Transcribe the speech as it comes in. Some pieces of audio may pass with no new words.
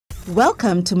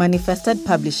Welcome to Manifested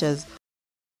Publishers.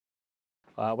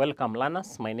 Welcome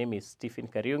learners, my name is Stephen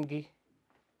Kariungi,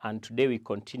 and today we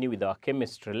continue with our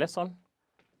chemistry lesson,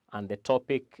 and the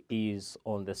topic is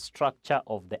on the structure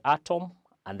of the atom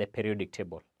and the periodic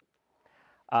table.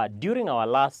 During our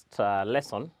last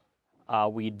lesson,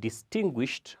 we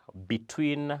distinguished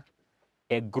between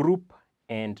a group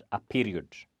and a period,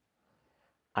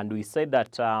 and we said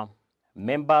that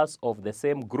members of the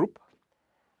same group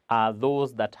are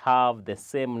those that have the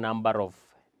same number of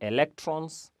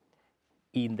electrons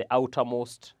in the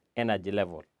outermost energy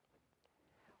level.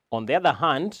 On the other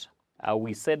hand,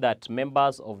 we said that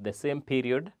members of the same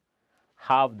period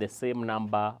have the same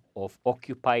number of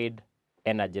occupied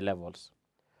energy levels.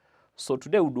 So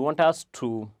today we want us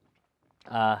to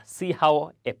see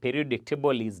how a periodic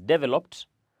table is developed,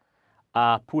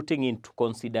 putting into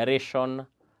consideration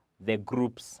the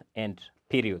groups and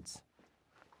periods.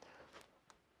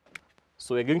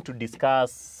 So we're going to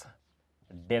discuss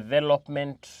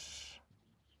development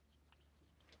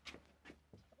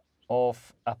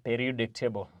of a periodic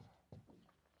table.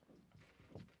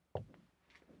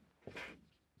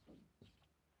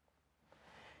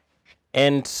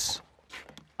 And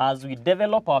as we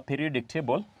develop our periodic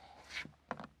table,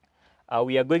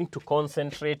 we are going to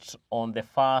concentrate on the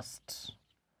first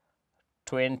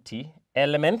 20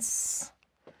 elements.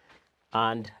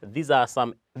 And these are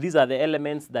the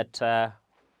elements that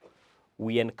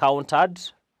we encountered,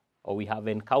 or we have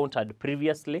encountered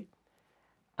previously.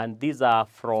 And these are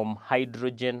from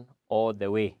hydrogen all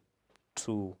the way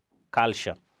to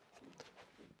calcium.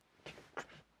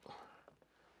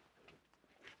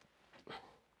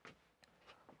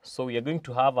 So we are going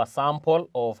to have a sample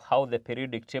of how the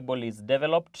periodic table is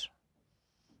developed.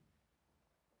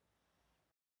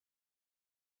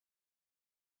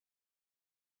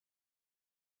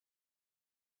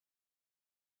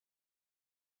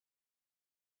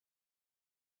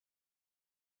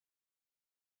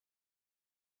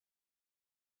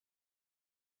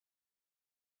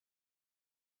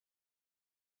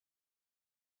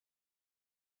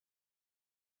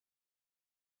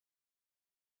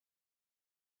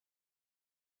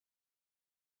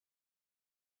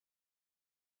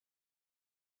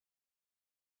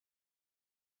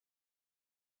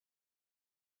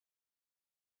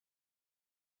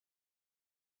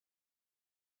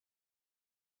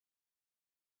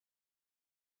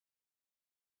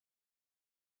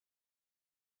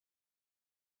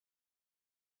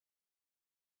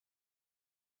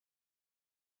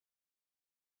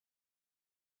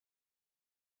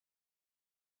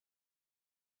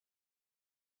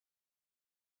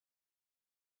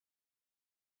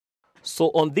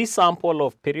 So on this sample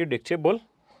of periodic table,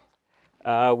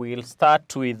 we'll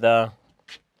start with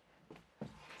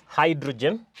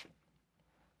hydrogen,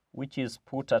 which is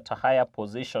put at a higher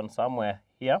position somewhere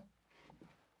here.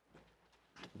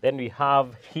 Then we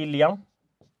have helium.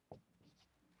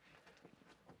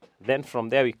 Then from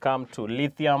there we come to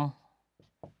lithium,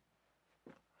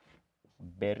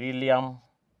 beryllium,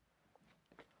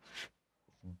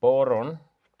 boron.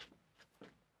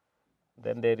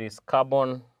 Then there is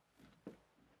carbon,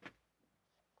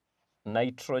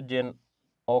 nitrogen,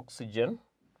 oxygen,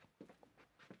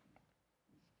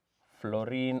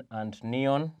 fluorine and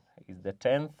neon is the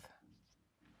 10th.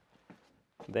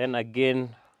 Then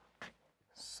again,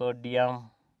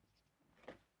 sodium,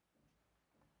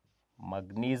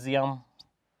 magnesium,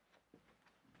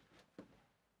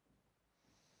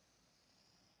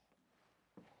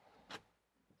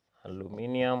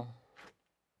 aluminium,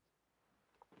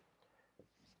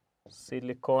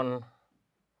 silicon,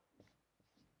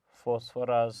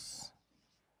 phosphorus,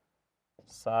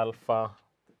 sulfur,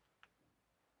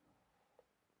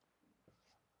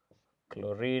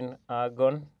 chlorine,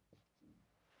 argon,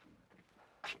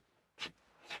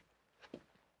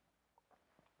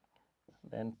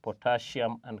 then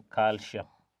potassium and calcium.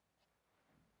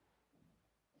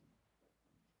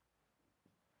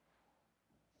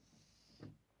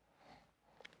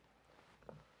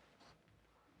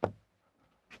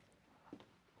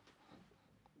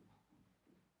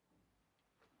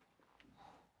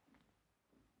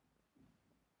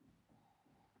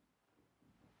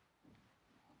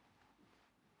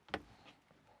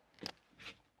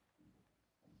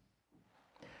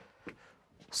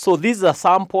 So this is a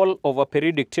sample of a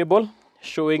periodic table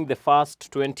showing the first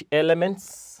 20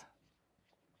 elements.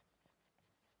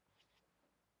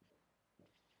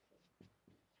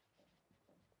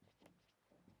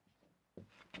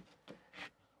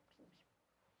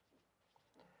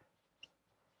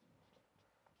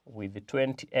 With the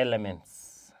 20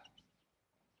 elements.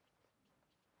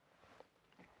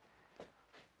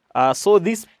 So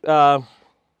this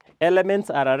elements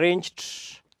are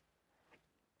arranged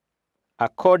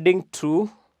according to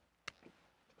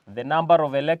the number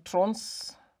of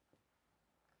electrons,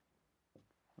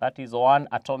 that is 1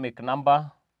 atomic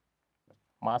number,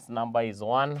 mass number is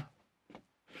 1.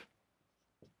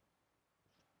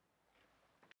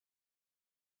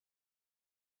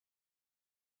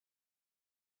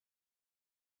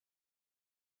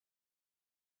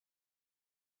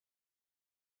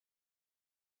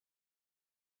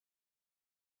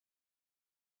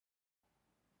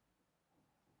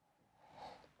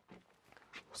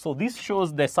 So this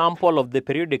shows the sample of the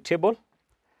periodic table.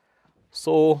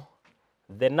 So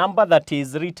the number that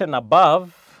is written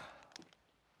above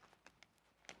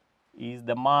is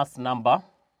the mass number.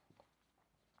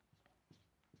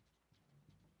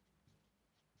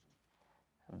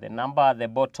 The number at the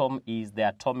bottom is the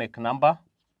atomic number,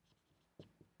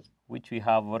 which we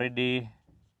have already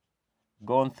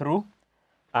gone through,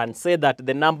 and say that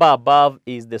the number above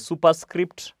is the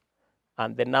superscript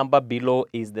and the number below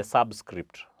is the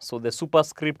subscript. So the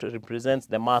superscript represents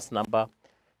the mass number,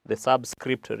 the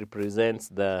subscript represents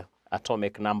the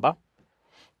atomic number.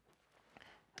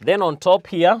 Then on top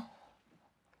here,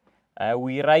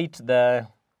 we write the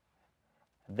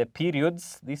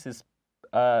periods. This is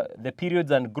the periods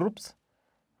and groups.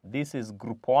 This is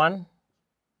group 1,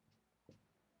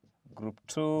 group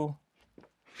 2,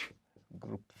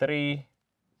 group 3,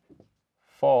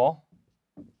 4,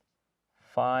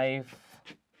 5,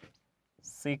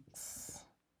 6,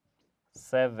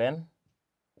 7,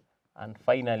 and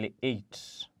finally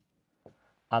 8.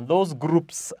 And those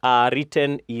groups are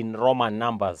written in Roman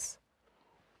numbers.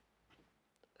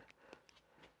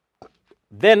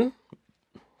 Then,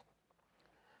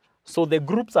 so the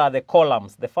groups are the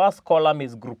columns. The first column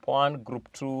is group 1, group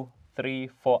 2, 3,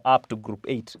 4, up to group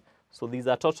 8. So these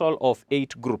are a total of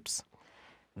 8 groups.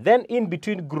 Then in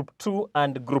between group 2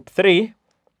 and group 3,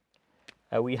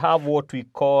 we have what we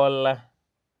call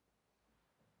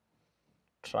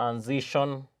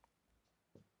transition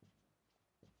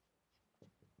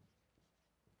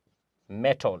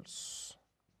metals.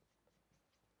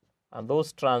 And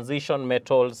those transition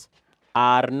metals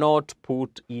are not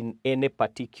put in any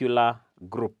particular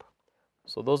group.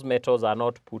 So those metals are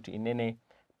not put in any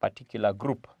particular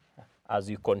group as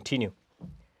you continue.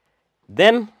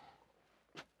 Then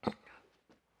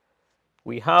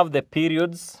we have the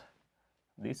periods.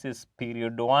 This is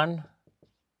period 1.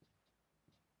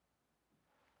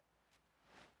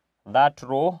 That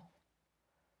row,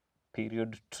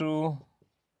 period 2,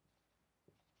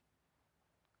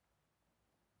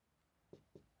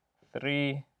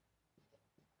 3,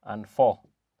 and 4.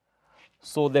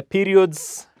 So the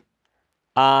periods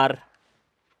are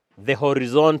the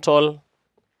horizontal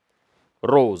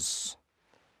rows,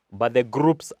 but the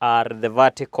groups are the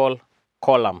vertical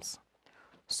columns.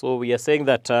 So we are saying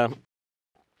that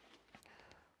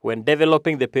when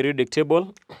developing the periodic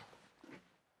table,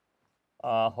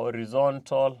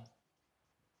 horizontal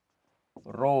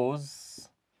rows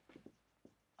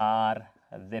are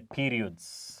the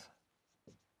periods,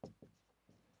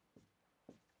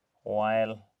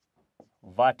 while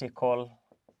vertical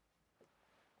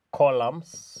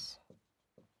columns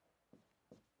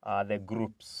are the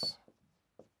groups.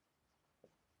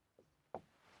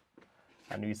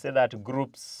 And we say that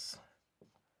groups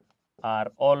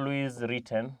are always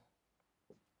written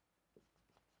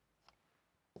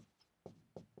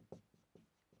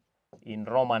in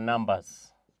Roman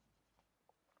numbers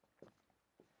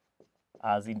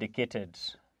as indicated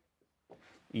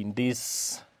in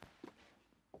this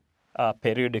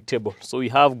periodic table. So we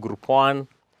have group 1,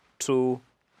 2,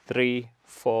 3,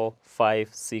 4, 5,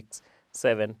 6,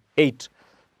 7, 8.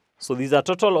 So these are a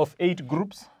total of 8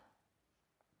 groups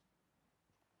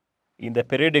in the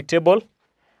periodic table,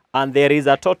 and there is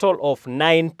a total of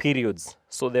 9 periods.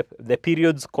 So the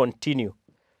periods continue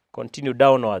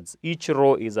downwards. Each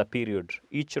row is a period.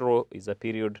 Each row is a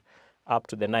period up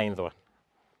to the 9th one.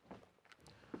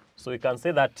 So we can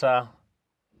say that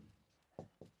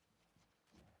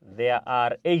there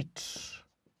are 8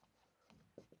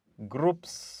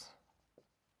 groups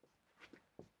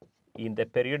in the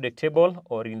periodic table,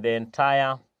 or in the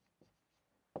entire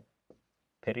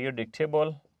periodic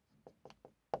table,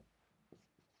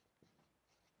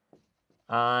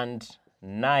 and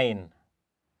 9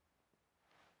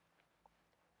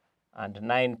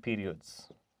 periods.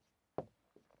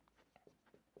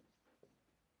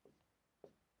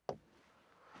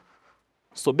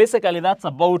 So basically that's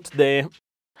about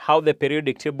how the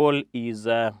periodic table is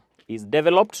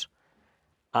developed.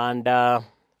 And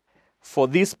for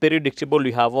this periodic table,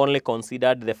 we have only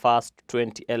considered the first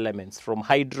 20 elements, from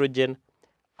hydrogen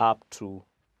up to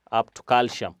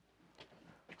calcium.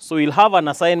 So we'll have an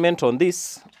assignment on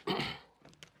this.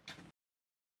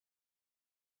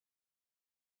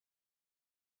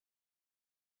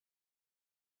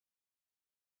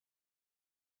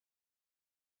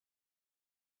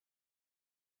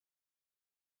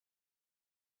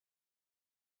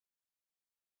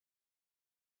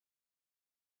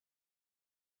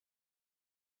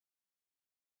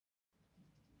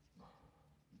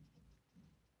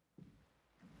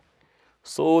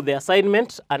 So the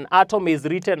assignment, an atom is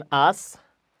written as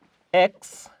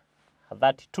X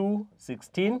 32,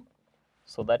 16.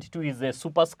 So 32 is the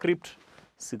superscript,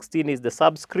 16 is the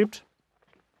subscript.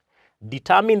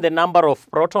 Determine the number of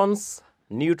protons,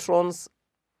 neutrons,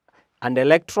 and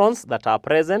electrons that are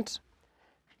present.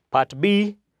 Part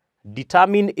B,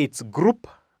 determine its group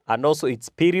and also its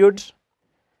period.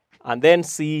 And then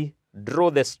C, draw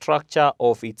the structure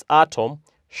of its atom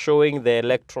showing the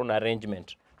electron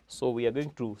arrangement. So we are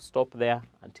going to stop there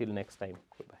until next time.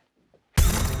 Goodbye.